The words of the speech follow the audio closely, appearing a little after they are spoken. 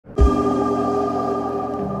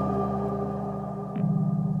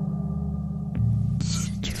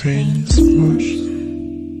faintest motion.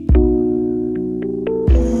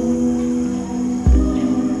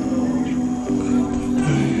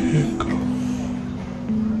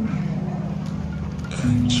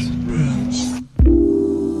 And she bends.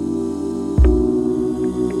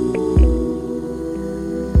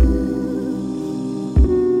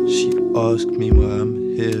 She asked me why I'm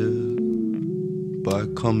here, but I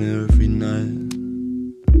come here every night.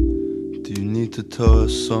 Do you need to tell her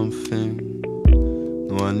something?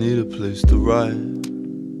 No, I need a place to ride.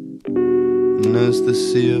 And as the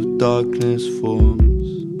sea of darkness forms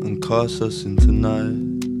and casts us into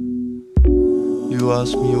night, you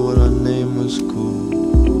asked me what our name was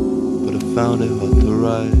called, but I found it hard to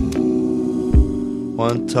write.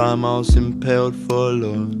 One time I was impaled for a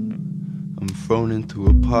lawn and thrown into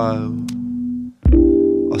a pile.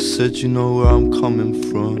 I said, you know where I'm coming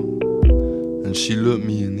from, and she looked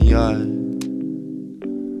me in the eye.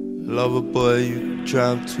 Lover boy, you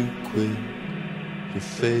drive too quick, you're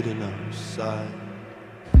fading outside.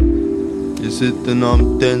 Is it the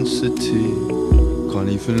numb density? Can't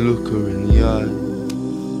even look her in the eye.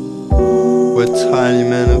 Where tiny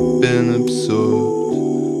men have been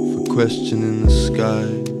absorbed for questioning the sky,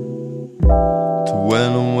 to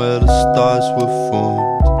when and where the stars were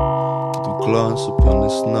formed, to glance upon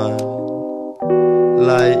this night.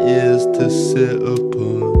 Light years to sit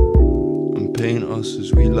upon and paint us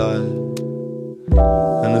as we lie.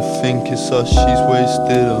 And I think it's us she's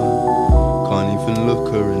wasted on, can't even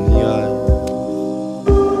look her in the eye.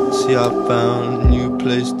 See, I found a new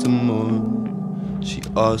place to mourn. She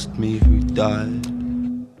asked me who died.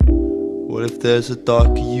 What if there's a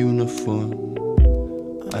darker uniform?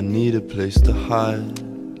 I need a place to hide.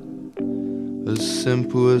 As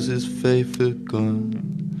simple as his favorite gun,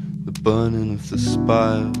 the burning of the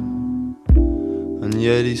spire. And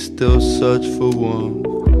yet he still searched for warmth,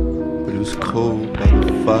 but it was cold by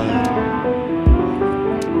the fire.